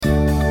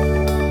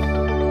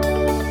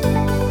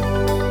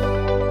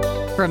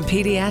From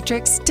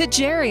pediatrics to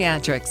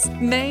geriatrics,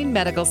 Maine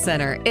Medical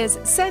Center is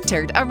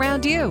centered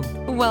around you.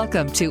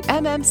 Welcome to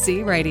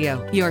MMC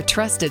Radio, your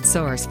trusted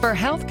source for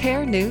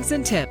healthcare news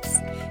and tips.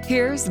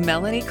 Here's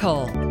Melanie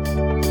Cole.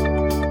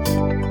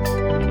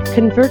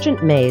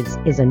 Convergent Maze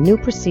is a new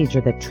procedure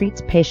that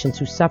treats patients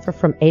who suffer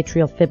from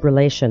atrial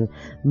fibrillation.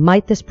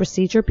 Might this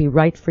procedure be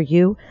right for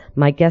you?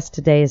 My guest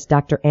today is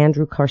Dr.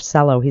 Andrew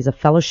Corsello. He's a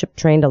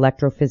fellowship-trained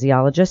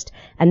electrophysiologist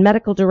and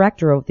medical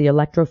director of the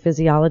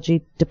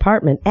electrophysiology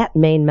department at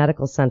Maine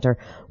Medical Center.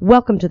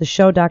 Welcome to the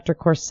show, Dr.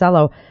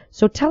 Corsello.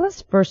 So tell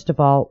us, first of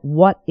all,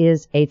 what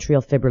is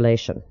atrial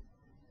fibrillation?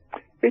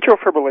 Atrial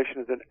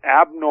fibrillation is an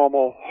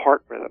abnormal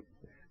heart rhythm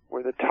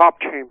where the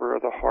top chamber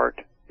of the heart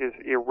is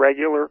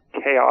irregular,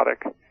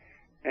 chaotic,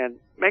 and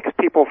makes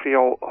people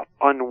feel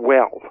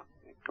unwell.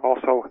 It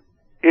also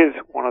is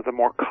one of the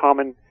more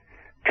common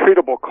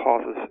treatable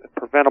causes and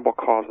preventable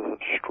causes of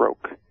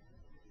stroke.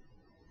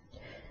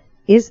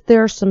 Is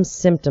there some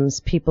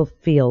symptoms people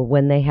feel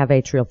when they have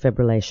atrial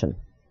fibrillation?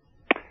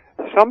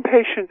 Some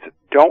patients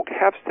don't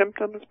have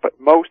symptoms, but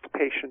most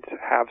patients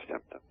have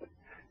symptoms.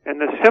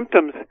 And the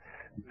symptoms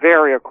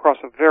vary across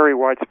a very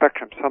wide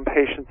spectrum. Some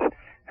patients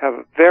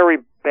have very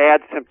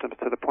bad symptoms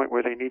to the point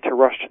where they need to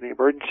rush to the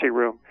emergency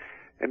room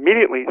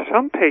immediately.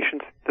 Some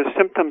patients, the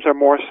symptoms are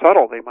more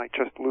subtle. They might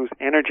just lose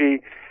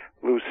energy,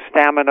 lose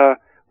stamina,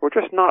 or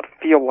just not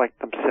feel like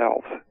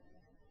themselves.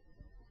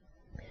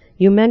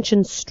 You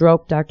mentioned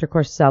stroke, Dr.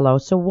 Corsello.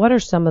 So what are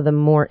some of the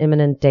more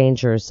imminent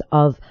dangers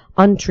of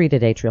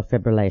untreated atrial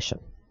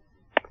fibrillation?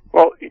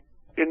 Well,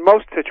 in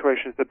most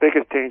situations, the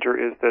biggest danger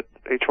is that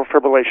atrial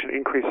fibrillation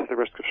increases the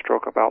risk of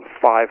stroke about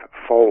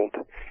 5-fold.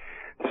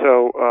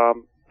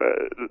 So,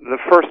 the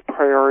first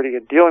priority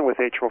in dealing with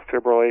atrial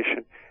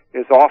fibrillation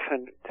is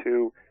often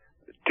to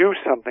do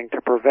something to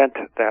prevent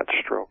that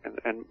stroke.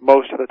 And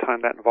most of the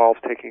time that involves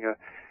taking an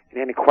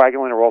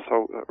anticoagulant, or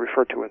also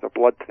referred to as a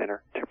blood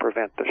thinner, to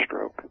prevent the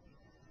stroke.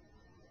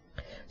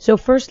 So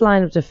first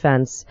line of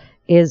defense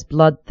is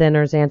blood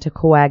thinners,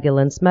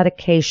 anticoagulants,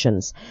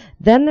 medications.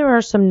 Then there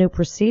are some new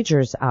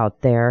procedures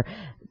out there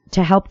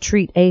to help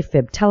treat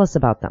AFib. Tell us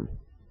about them.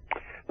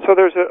 So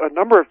there's a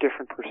number of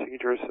different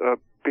procedures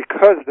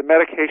because the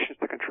medications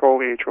to control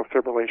the atrial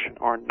fibrillation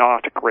are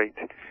not great.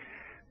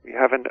 We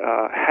haven't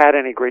had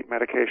any great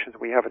medications.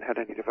 We haven't had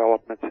any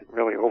developments in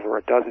really over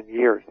a dozen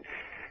years.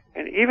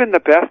 And even the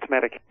best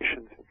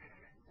medications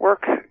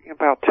work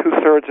about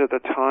 2/3 of the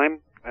time.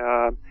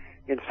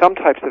 In some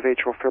types of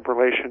atrial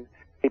fibrillation,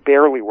 they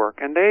barely work,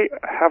 and they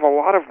have a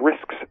lot of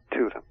risks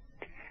to them.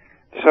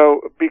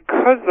 So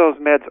because those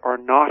meds are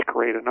not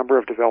great, a number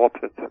of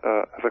developments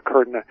have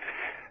occurred in the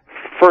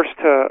first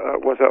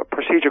was a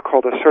procedure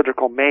called a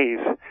surgical maze,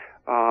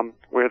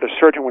 where the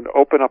surgeon would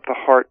open up the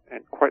heart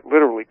and quite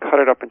literally cut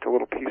it up into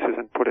little pieces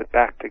and put it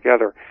back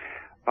together.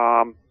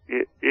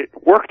 It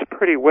worked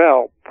pretty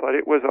well, but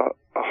it was a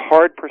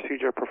hard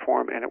procedure to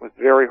perform, and it was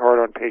very hard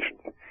on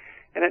patients.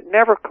 And it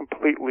never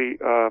completely,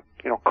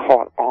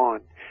 caught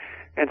on.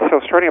 And so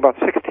starting about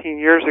 16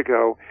 years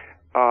ago,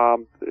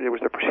 there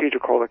was a procedure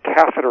called a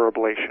catheter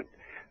ablation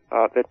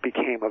that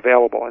became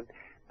available. And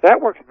that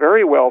works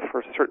very well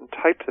for certain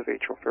types of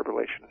atrial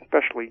fibrillation,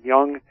 especially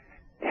young,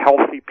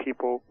 healthy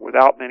people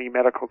without many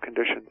medical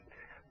conditions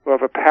who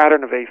have a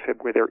pattern of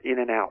AFib where they're in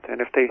and out. And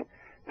if they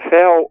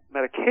fail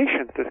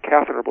medications, this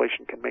catheter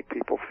ablation can make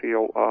people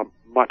feel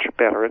much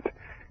better. It's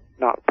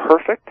not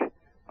perfect,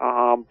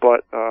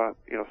 but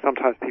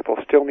sometimes people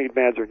still need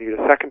meds or need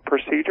a second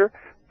procedure,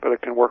 but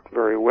it can work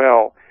very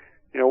well.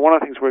 One of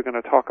the things we're going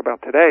to talk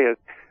about today is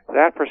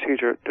that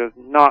procedure does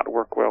not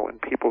work well in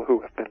people who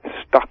have been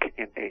stuck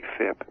in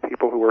AFib,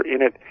 people who are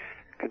in it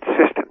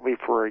consistently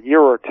for a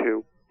year or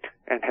two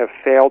and have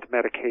failed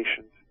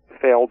medications,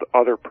 failed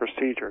other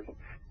procedures,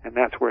 and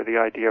that's where the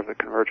idea of the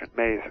convergent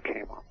maze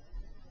came up.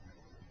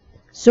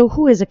 So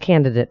who is a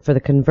candidate for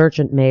the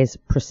convergent maze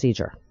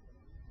procedure?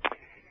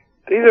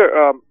 These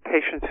are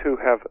patients who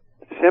have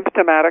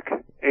symptomatic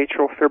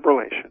atrial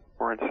fibrillation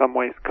or in some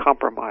ways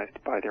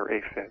compromised by their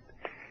AFib,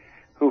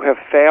 who have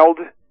failed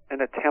an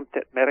attempt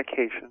at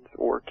medications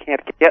or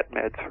can't get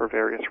meds for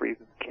various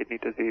reasons, kidney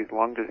disease,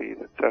 lung disease,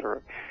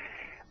 etc.,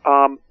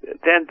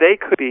 then they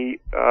could be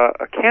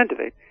a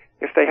candidate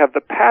if they have the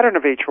pattern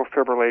of atrial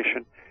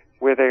fibrillation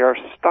where they are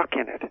stuck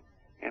in it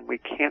and we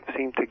can't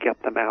seem to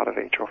get them out of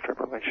atrial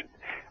fibrillation.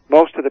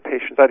 Most of the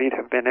patients I need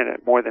have been in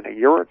it more than a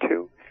year or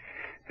two,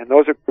 and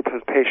those are groups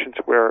of patients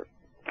where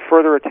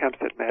further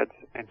attempts at meds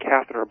and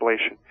catheter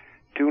ablation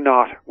do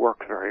not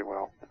work very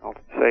well. I'll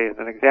say as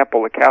an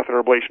example, the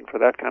catheter ablation for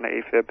that kind of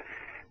AFib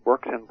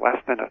works in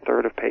less than a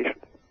third of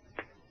patients,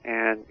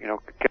 and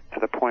get to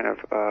the point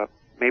of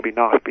maybe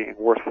not being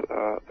worth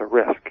the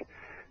risk. And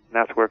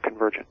that's where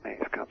convergent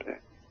maze comes in.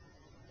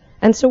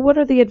 And so what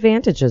are the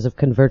advantages of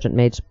convergent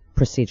maze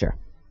procedure?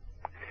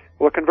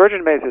 Well, a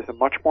convergent maze is a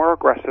much more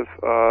aggressive,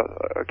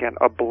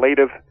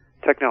 ablative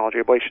technology.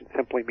 Ablation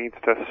simply means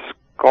to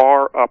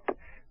scar up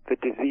the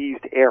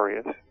diseased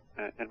areas,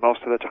 and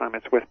most of the time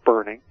it's with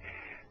burning.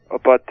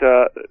 But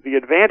the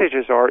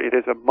advantages are it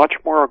is a much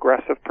more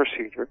aggressive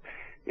procedure.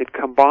 It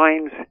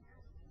combines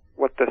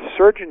what the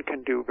surgeon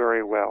can do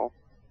very well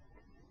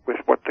with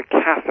what the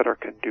catheter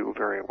can do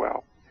very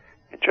well.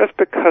 And just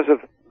because of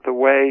the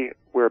way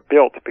we're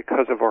built,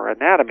 because of our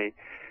anatomy,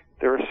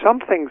 there are some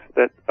things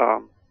that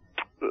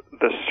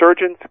the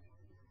surgeons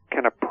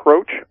can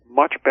approach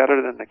much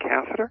better than the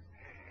catheter,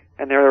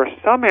 and there are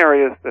some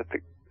areas that the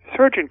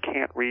surgeon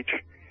can't reach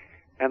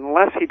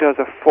unless he does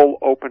a full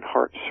open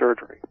heart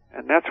surgery.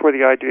 And that's where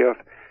the idea of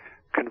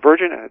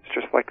convergent, and it's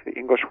just like the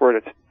English word,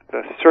 it's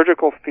the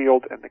surgical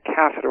field and the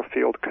catheter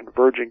field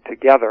converging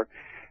together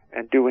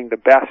and doing the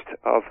best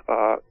of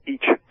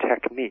each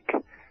technique.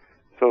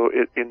 So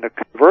in the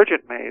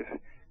convergent maze,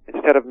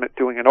 instead of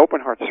doing an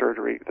open heart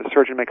surgery, the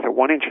surgeon makes a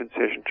 1-inch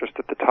incision just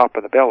at the top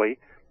of the belly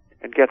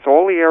and gets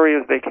all the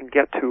areas they can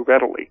get to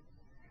readily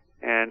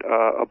and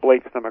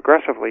ablates them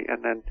aggressively,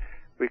 and then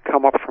we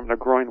come up from the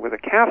groin with a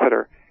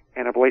catheter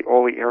and ablate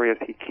all the areas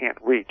he can't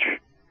reach.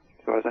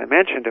 So as I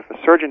mentioned, if a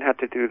surgeon had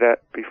to do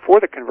that before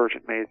the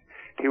convergent maze,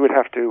 he would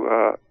have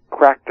to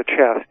crack the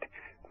chest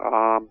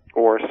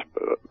or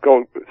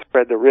go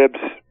spread the ribs,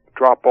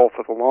 drop both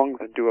of the lungs,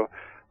 and do a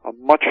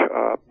much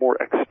more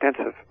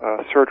extensive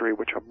surgery,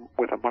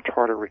 with a much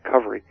harder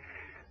recovery.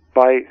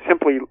 By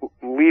simply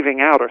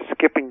leaving out or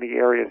skipping the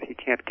areas he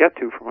can't get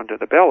to from under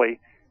the belly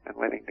and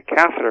letting the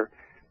catheter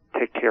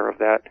take care of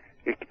that,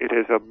 it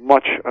is a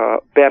much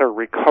better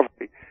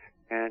recovery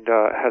and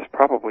has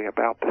probably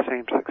about the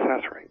same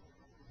success rate.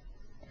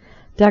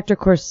 Dr.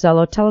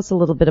 Corsello, tell us a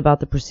little bit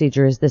about the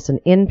procedure. Is this an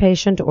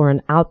inpatient or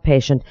an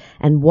outpatient,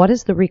 and what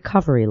is the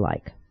recovery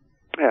like?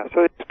 Yeah,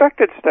 so the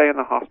expected stay in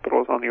the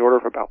hospital is on the order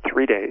of about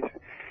 3 days.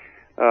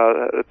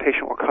 The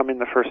patient will come in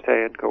the first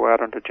day and go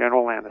out under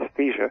general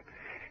anesthesia,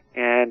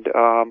 and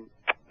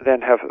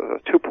then have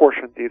 2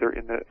 portions, either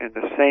in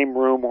the same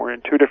room or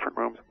in 2 different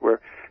rooms, where,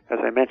 as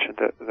I mentioned,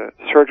 the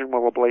surgeon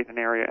will ablate an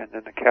area and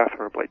then the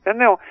catheter ablate. Then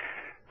they'll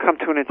come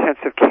to an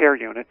intensive care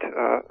unit,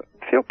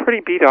 feel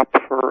pretty beat up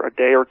for a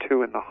day or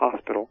 2 in the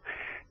hospital,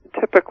 and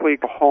typically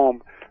go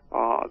home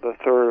the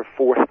 3rd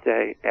or 4th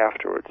day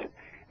afterwards.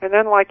 And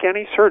then, like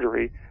any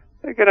surgery,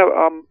 they're going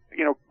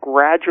to,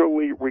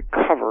 gradually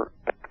recover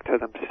back to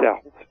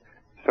themselves.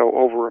 So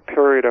over a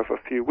period of a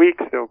few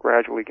weeks, they'll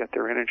gradually get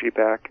their energy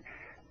back.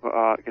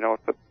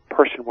 If the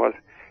person was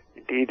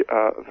indeed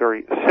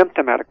very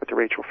symptomatic with their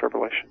atrial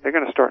fibrillation, they're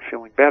going to start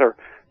feeling better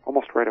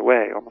almost right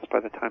away, almost by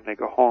the time they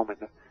go home and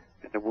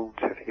the wounds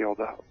have healed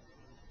up.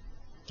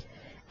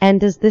 And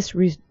does this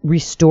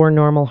restore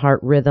normal heart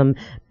rhythm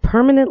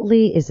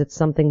permanently? Is it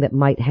something that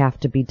might have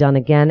to be done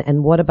again?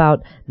 And what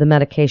about the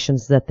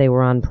medications that they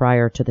were on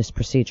prior to this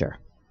procedure?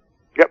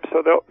 Yep,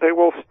 so they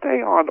will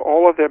stay on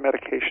all of their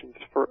medications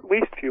for at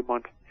least a few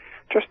months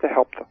just to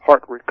help the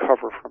heart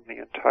recover from the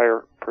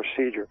entire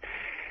procedure.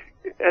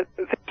 At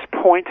this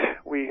point,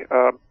 we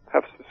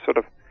have sort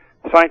of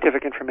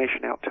scientific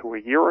information out to a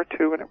year or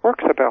 2, and it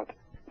works about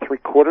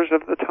 3/4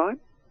 of the time,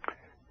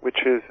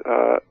 which is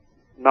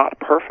not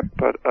perfect,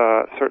 but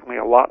certainly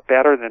a lot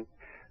better than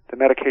the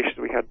medications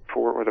we had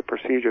before or the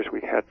procedures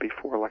we had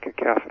before, like a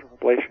catheter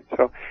ablation.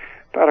 So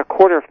about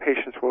 1/4 of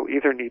patients will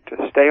either need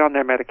to stay on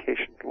their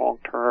medications long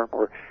term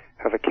or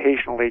have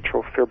occasional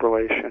atrial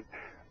fibrillation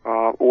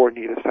or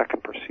need a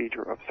second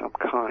procedure of some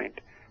kind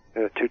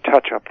to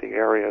touch up the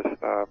areas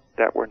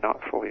that were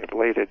not fully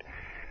ablated.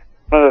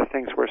 One of the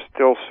things we're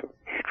still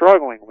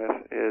struggling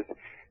with is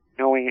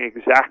knowing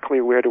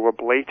exactly where to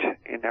ablate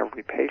in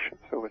every patient.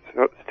 So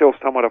it's still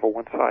somewhat of a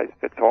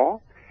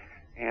one-size-fits-all.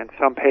 And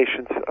some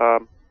patients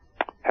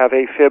have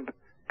AFib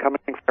coming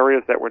from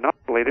areas that were not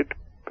ablated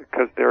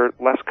because they're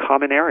less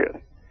common areas.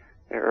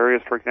 There are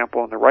areas, for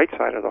example, on the right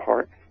side of the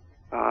heart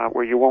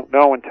where you won't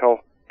know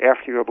until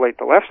after you ablate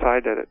the left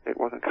side that it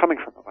wasn't coming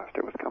from the left,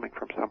 it was coming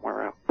from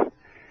somewhere else.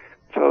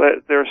 So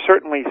there are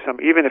certainly some,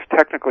 even if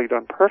technically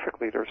done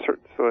perfectly, there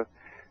are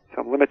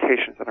some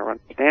limitations in our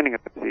understanding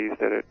of the disease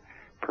that it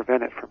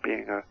prevent it from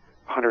being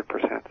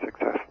 100%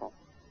 successful.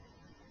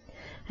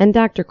 And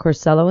Dr.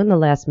 Corsello, in the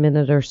last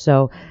minute or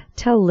so,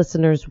 tell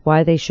listeners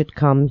why they should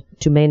come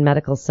to Maine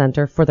Medical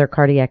Center for their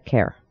cardiac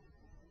care.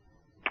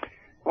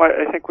 Well,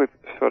 I think we've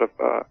sort of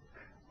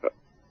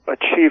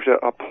achieved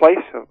a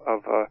place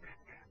of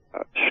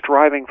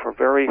striving for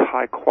very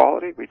high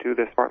quality. We do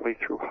this partly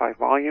through high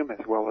volume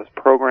as well as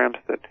programs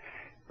that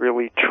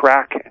really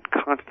track and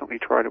constantly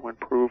try to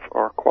improve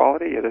our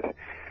quality. It is,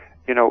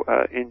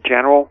 in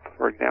general,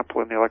 for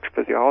example, in the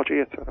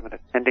electrophysiology, it's sort of an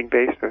attending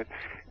base.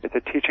 It's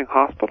a teaching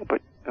hospital,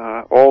 but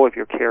all of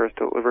your care is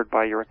delivered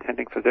by your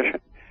attending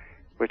physician,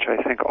 which I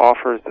think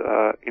offers,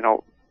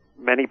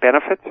 many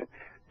benefits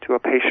to a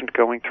patient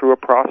going through a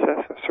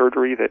process, a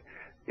surgery that,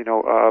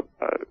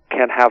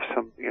 can have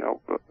some,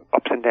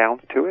 ups and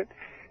downs to it.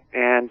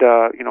 And,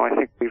 I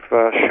think we've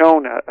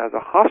shown as a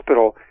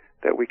hospital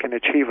that we can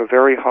achieve a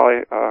very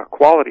high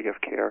quality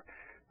of care,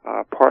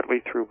 partly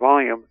through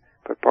volume,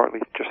 but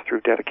partly just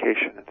through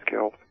dedication and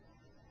skills.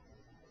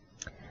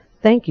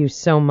 Thank you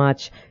so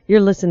much.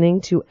 You're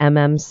listening to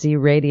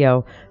MMC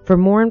Radio. For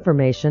more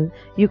information,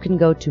 you can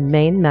go to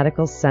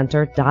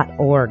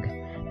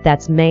mainemedicalcenter.org.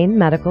 That's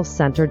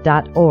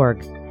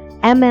mainemedicalcenter.org.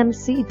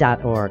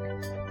 mmc.org.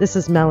 This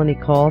is Melanie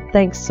Cole.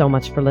 Thanks so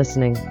much for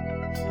listening.